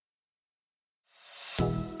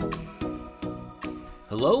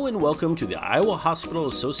Hello and welcome to the Iowa Hospital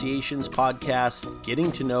Association's podcast,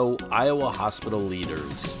 Getting to Know Iowa Hospital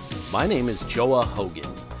Leaders. My name is Joa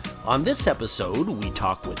Hogan. On this episode, we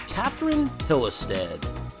talk with Catherine Hillestad.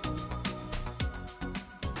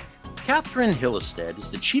 Catherine Hillestad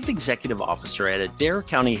is the Chief Executive Officer at Adair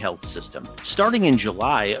County Health System, starting in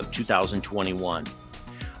July of 2021.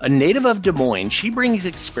 A native of Des Moines, she brings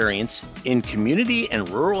experience in community and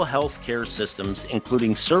rural health care systems,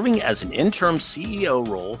 including serving as an interim CEO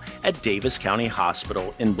role at Davis County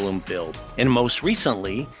Hospital in Bloomfield, and most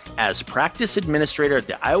recently as practice administrator at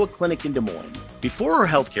the Iowa Clinic in Des Moines. Before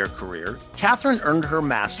her healthcare career, Catherine earned her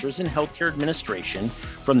master's in healthcare administration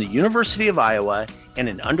from the University of Iowa and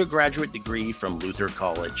an undergraduate degree from Luther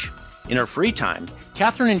College. In her free time,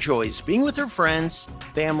 Catherine enjoys being with her friends,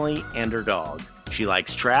 family, and her dog. She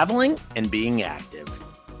likes traveling and being active.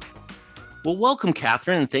 Well, welcome,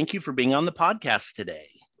 Catherine, and thank you for being on the podcast today.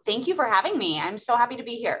 Thank you for having me. I'm so happy to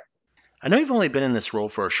be here. I know you've only been in this role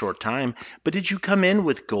for a short time, but did you come in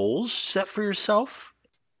with goals set for yourself?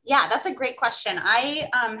 Yeah, that's a great question. I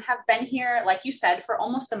have been here, like you said, for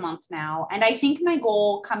almost a month now. And I think my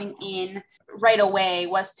goal coming in right away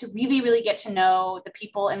was to really get to know the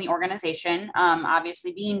people in the organization.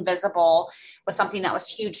 Obviously, being visible was something that was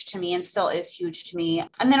huge to me and still is huge to me.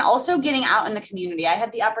 And then also getting out in the community. I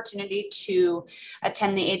had the opportunity to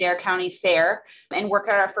attend the Adair County Fair and work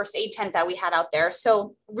at our first aid tent that we had out there.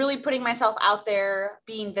 So really putting myself out there,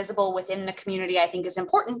 being visible within the community, I think is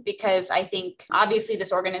important because I think obviously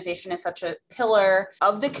this organization is such a pillar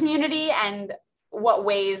of the community, and what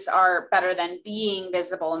ways are better than being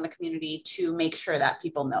visible in the community to make sure that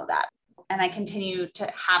people know that. And I continue to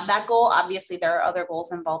have that goal. Obviously, there are other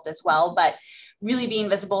goals involved as well, but really being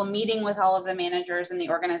visible, meeting with all of the managers in the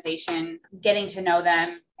organization, getting to know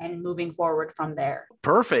them, and moving forward from there.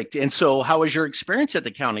 Perfect. And so how was your experience at the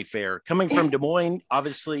county fair? Coming from Des Moines,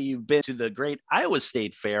 obviously you've been to the great Iowa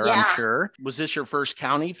State Fair, yeah. I'm sure. Was this your first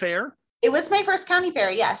county fair? It was my first county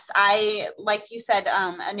fair, yes. I, like you said,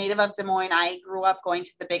 a native of Des Moines, I grew up going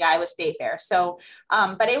to the big Iowa State Fair. So,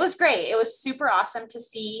 but it was great. It was super awesome to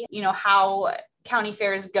see, how county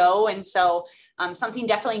fairs go. And so something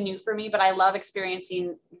definitely new for me, but I love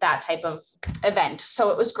experiencing that type of event.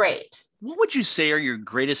 So it was great. What would you say are your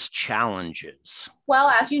greatest challenges? Well,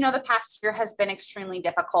 as you know, the past year has been extremely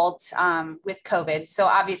difficult with COVID. So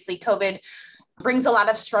obviously COVID brings a lot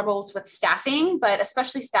of struggles with staffing, but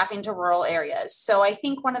especially staffing to rural areas. So I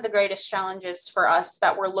think one of the greatest challenges for us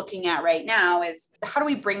that we're looking at right now is how do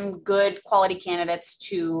we bring good quality candidates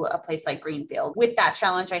to a place like Greenfield? With that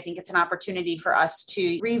challenge, I think it's an opportunity for us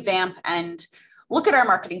to revamp and look at our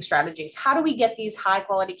marketing strategies. How do we get these high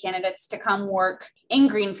quality candidates to come work in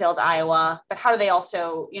Greenfield, Iowa? But how do they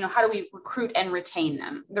also, how do we recruit and retain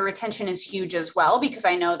them? The retention is huge as well, because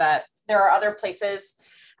I know that there are other places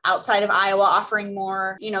outside of Iowa offering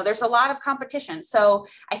more, there's a lot of competition. So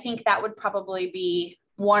I think that would probably be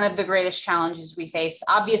one of the greatest challenges we face.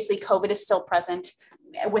 Obviously, COVID is still present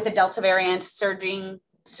with the Delta variant surging.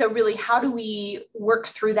 So really, how do we work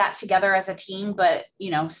through that together as a team, but,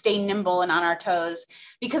 stay nimble and on our toes,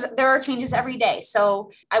 because there are changes every day. So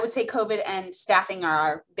I would say COVID and staffing are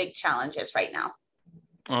our big challenges right now.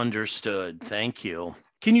 Understood. Thank you.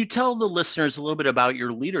 Can you tell the listeners a little bit about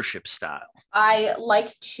your leadership style? I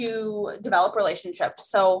like to develop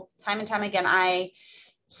relationships. So time and time again, I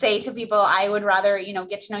say to people, I would rather,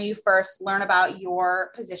 get to know you first, learn about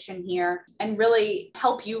your position here, and really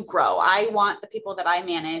help you grow. I want the people that I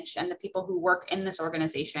manage and the people who work in this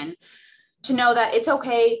organization to know that it's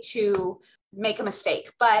okay to make a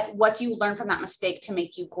mistake, but what do you learn from that mistake to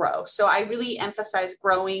make you grow? So I really emphasize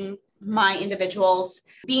growing my individuals,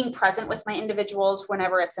 being present with my individuals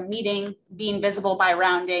whenever it's a meeting, being visible by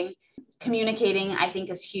rounding. Communicating, I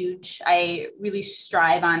think, is huge. I really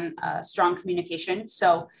strive on strong communication.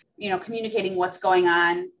 So, communicating what's going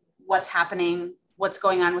on, what's happening, what's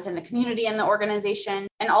going on within the community and the organization,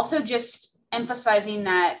 and also just emphasizing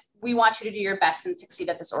that we want you to do your best and succeed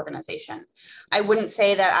at this organization. I wouldn't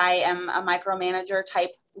say that I am a micromanager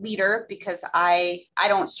type leader because I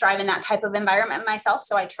don't strive in that type of environment myself.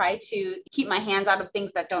 So I try to keep my hands out of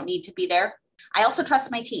things that don't need to be there. I also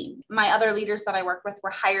trust my team. My other leaders that I work with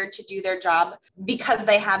were hired to do their job because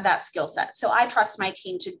they have that skill set. So I trust my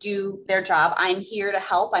team to do their job. I'm here to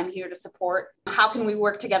help. I'm here to support. How can we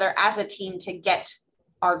work together as a team to get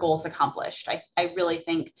our goals accomplished? I really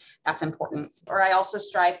think that's important. Or I also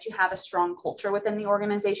strive to have a strong culture within the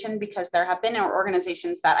organization, because there have been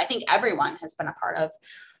organizations that I think everyone has been a part of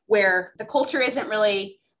where the culture isn't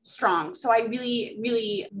really strong. So I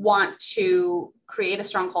really want to create a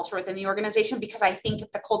strong culture within the organization, because I think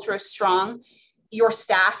if the culture is strong, your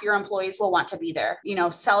staff, your employees will want to be there,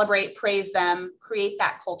 celebrate, praise them, create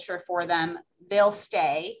that culture for them. They'll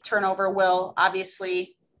stay. Turnover will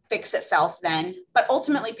obviously fix itself then, but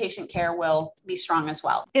ultimately patient care will be strong as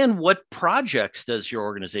well. And what projects does your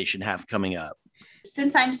organization have coming up?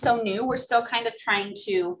 Since I'm so new, we're still kind of trying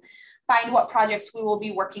to find what projects we will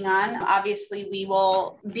be working on. Obviously, we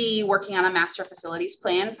will be working on a master facilities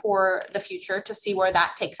plan for the future to see where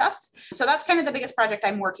that takes us. So that's kind of the biggest project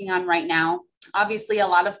I'm working on right now. Obviously, a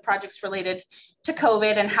lot of projects related to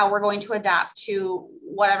COVID and how we're going to adapt to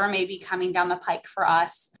whatever may be coming down the pike for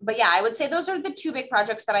us. But yeah, I would say those are the two big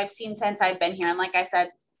projects that I've seen since I've been here. And like I said,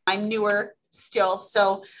 I'm newer still.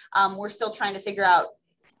 So we're still trying to figure out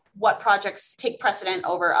what projects take precedent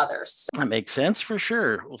over others. That makes sense for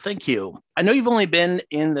sure. Well, thank you. I know you've only been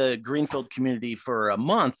in the Greenfield community for a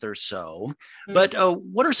month or so, but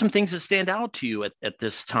what are some things that stand out to you at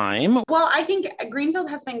this time? Well, I think Greenfield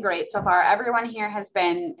has been great so far. Everyone here has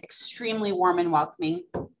been extremely warm and welcoming.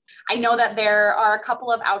 I know that there are a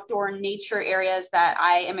couple of outdoor nature areas that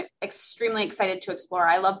I am extremely excited to explore.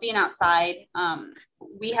 I love being outside.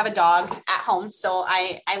 We have a dog at home, so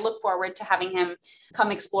I look forward to having him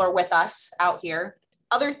come explore with us out here.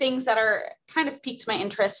 Other things that are kind of piqued my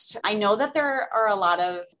interest. I know that there are a lot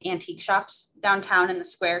of antique shops downtown in the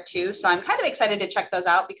square too. So I'm kind of excited to check those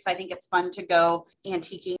out because I think it's fun to go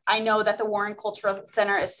antiquing. I know that the Warren Cultural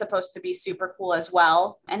Center is supposed to be super cool as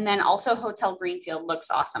well. And then also Hotel Greenfield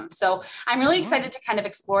looks awesome. So I'm really excited to kind of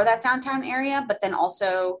explore that downtown area, but then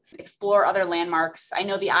also explore other landmarks. I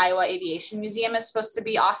know the Iowa Aviation Museum is supposed to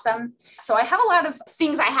be awesome. So I have a lot of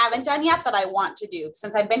things I haven't done yet that I want to do.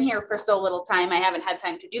 Since I've been here for so little time, I haven't had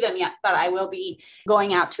time to do them yet, but I will be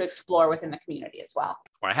going out to explore within the community as well.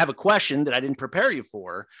 I have a question that I didn't prepare you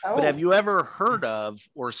for, but have you ever heard of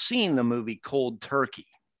or seen the movie Cold Turkey?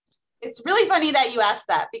 It's really funny that you asked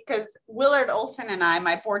that because Willard Olson and I,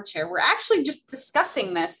 my board chair, were actually just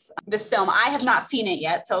discussing this film. I have not seen it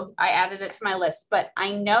yet, so I added it to my list, but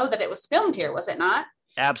I know that it was filmed here, was it not?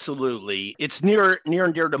 Absolutely. It's near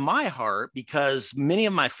and dear to my heart because many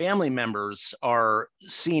of my family members are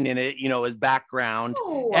seen in it, as background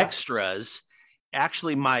extras.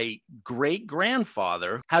 Actually, my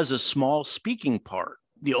great-grandfather has a small speaking part.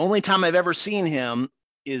 The only time I've ever seen him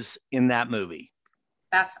is in that movie.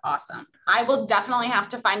 That's awesome. I will definitely have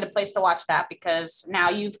to find a place to watch that because now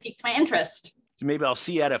you've piqued my interest. So maybe I'll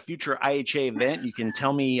see you at a future IHA event. You can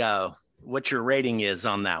tell me what your rating is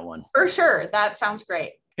on that one. For sure. That sounds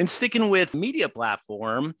great. And sticking with media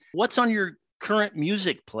platform, what's on your current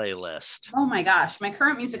music playlist? Oh my gosh, my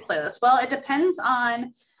current music playlist. Well, it depends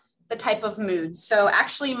on the type of mood. So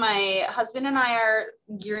actually my husband and I are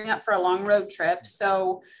gearing up for a long road trip.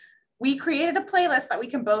 So we created a playlist that we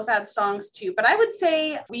can both add songs to, but I would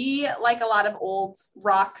say we like a lot of old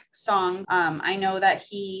rock songs. I know that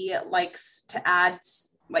he likes to add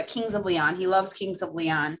like Kings of Leon. He loves Kings of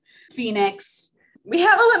Leon, Phoenix. We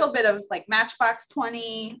have a little bit of like Matchbox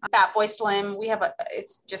 20, Fatboy Slim.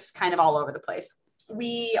 It's just kind of all over the place.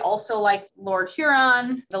 We also like Lord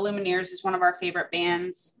Huron. The Lumineers is one of our favorite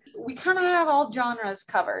bands. We kind of have all genres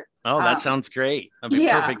covered. Oh, that sounds great. That'd be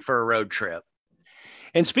perfect for a road trip.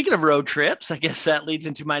 And speaking of road trips, I guess that leads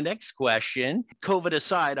into my next question. COVID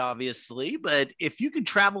aside, obviously, but if you could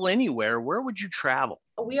travel anywhere, where would you travel?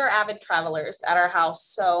 We are avid travelers at our house.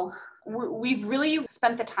 So we've really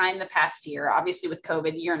spent the time the past year, obviously with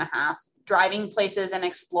COVID, year and a half, driving places and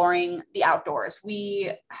exploring the outdoors.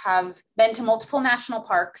 We have been to multiple national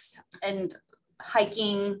parks and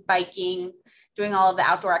hiking, biking, doing all of the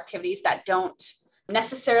outdoor activities that don't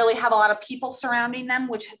necessarily have a lot of people surrounding them,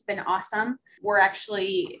 which has been awesome. We're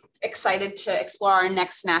actually excited to explore our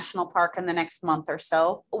next national park in the next month or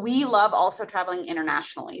so. We love also traveling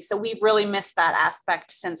internationally. So we've really missed that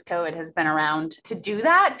aspect since COVID has been around to do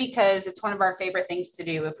that because it's one of our favorite things to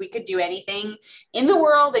do. If we could do anything in the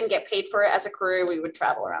world and get paid for it as a career, we would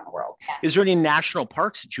travel around the world. Is there any national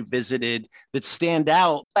parks that you visited that stand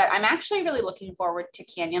out? But I'm actually really looking forward to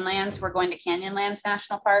Canyonlands. We're going to Canyonlands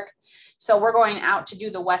National Park. So we're going out to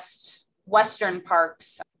do the western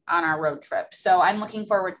parks on our road trip. So I'm looking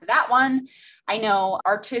forward to that one. I know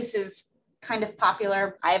Arches is kind of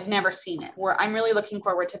popular. I have never seen it. I'm really looking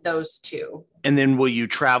forward to those two. And then will you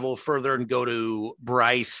travel further and go to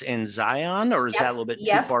Bryce and Zion, or is that a little bit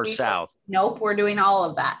too far south? Nope, we're doing all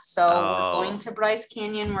of that. So we're going to Bryce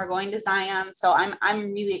Canyon. We're going to Zion. So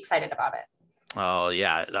I'm really excited about it. Oh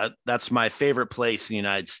yeah, that's my favorite place in the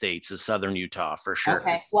United States is Southern Utah for sure.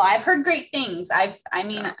 Okay. Well, I've heard great things. I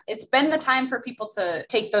mean, Yeah. it's been the time for people to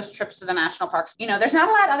take those trips to the national parks. There's not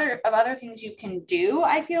a lot of other things you can do,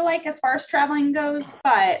 I feel like, as far as traveling goes,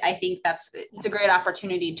 but I think it's a great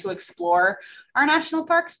opportunity to explore our national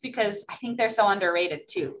parks because I think they're so underrated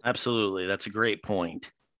too. Absolutely. That's a great point.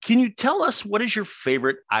 Can you tell us what is your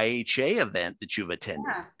favorite IHA event that you've attended?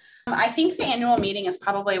 Yeah. I think the annual meeting is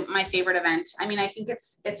probably my favorite event. I mean, I think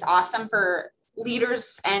it's awesome for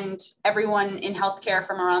leaders and everyone in healthcare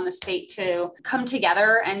from around the state to come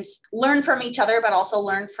together and learn from each other, but also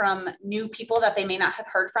learn from new people that they may not have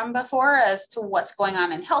heard from before as to what's going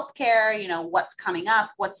on in healthcare, what's coming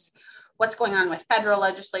up, what's going on with federal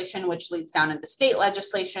legislation, which leads down into state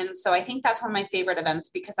legislation. So I think that's one of my favorite events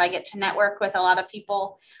because I get to network with a lot of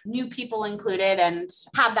people, new people included, and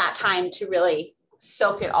have that time to really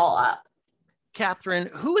soak it all up. Catherine,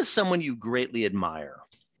 who is someone you greatly admire?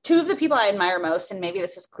 Two of the people I admire most, and maybe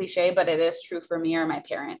this is cliche, but it is true for me, are my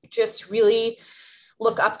parents. Just really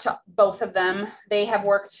look up to both of them. They have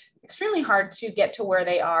worked extremely hard to get to where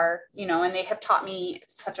they are, and they have taught me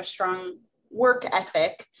such a strong work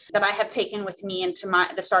ethic that I have taken with me into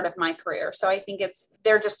the start of my career. So I think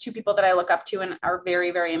they're just two people that I look up to and are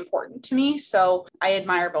very, very important to me. So I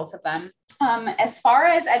admire both of them. As far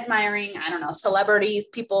as admiring, I don't know, celebrities,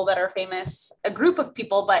 people that are famous, a group of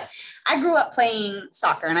people, but I grew up playing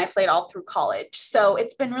soccer and I played all through college. So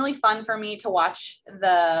it's been really fun for me to watch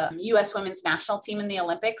the U.S. women's national team in the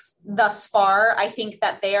Olympics. Thus far, I think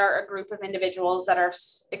that they are a group of individuals that are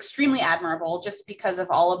extremely admirable just because of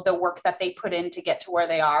all of the work that they put in to get to where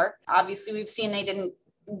they are. Obviously, we've seen they didn't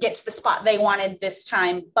get to the spot they wanted this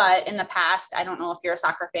time, but in the past, I don't know if you're a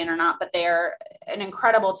soccer fan or not, but they're an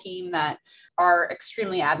incredible team that are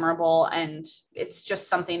extremely admirable, and it's just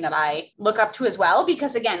something that I look up to as well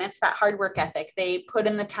because again, it's that hard work ethic. They put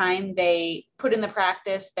in the time, they put in the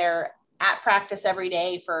practice, they're at practice every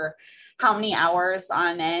day for how many hours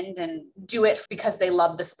on end and do it because they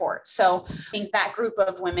love the sport. So I think that group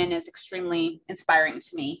of women is extremely inspiring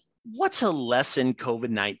to me. What's a lesson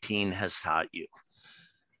COVID-19 has taught you?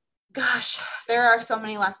 Gosh, there are so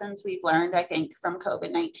many lessons we've learned, I think, from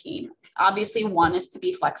COVID-19. Obviously, one is to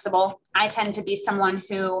be flexible. I tend to be someone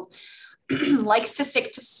who likes to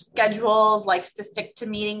stick to schedules, likes to stick to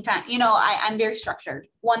meeting time. I'm very structured.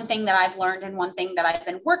 One thing that I've learned and one thing that I've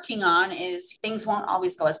been working on is things won't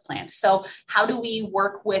always go as planned. So how do we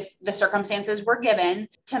work with the circumstances we're given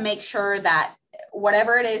to make sure that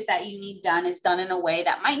whatever it is that you need done is done in a way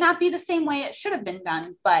that might not be the same way it should have been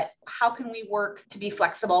done, but how can we work to be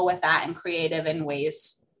flexible with that and creative in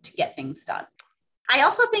ways to get things done? I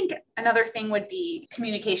also think another thing would be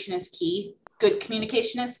communication is key. Good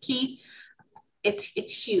communication is key.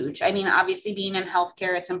 It's huge. I mean, obviously being in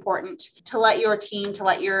healthcare, it's important to let your team, to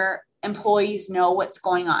let your employees know what's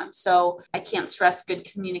going on. So I can't stress good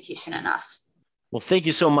communication enough. Well, thank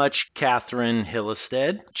you so much, Catherine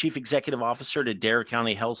Hillestad, Chief Executive Officer at Adair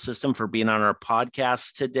County Health System, for being on our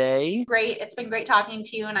podcast today. Great. It's been great talking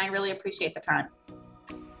to you, and I really appreciate the time.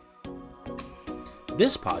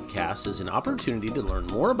 This podcast is an opportunity to learn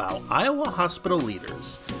more about Iowa hospital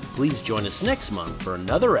leaders. Please join us next month for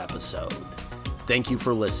another episode. Thank you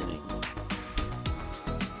for listening.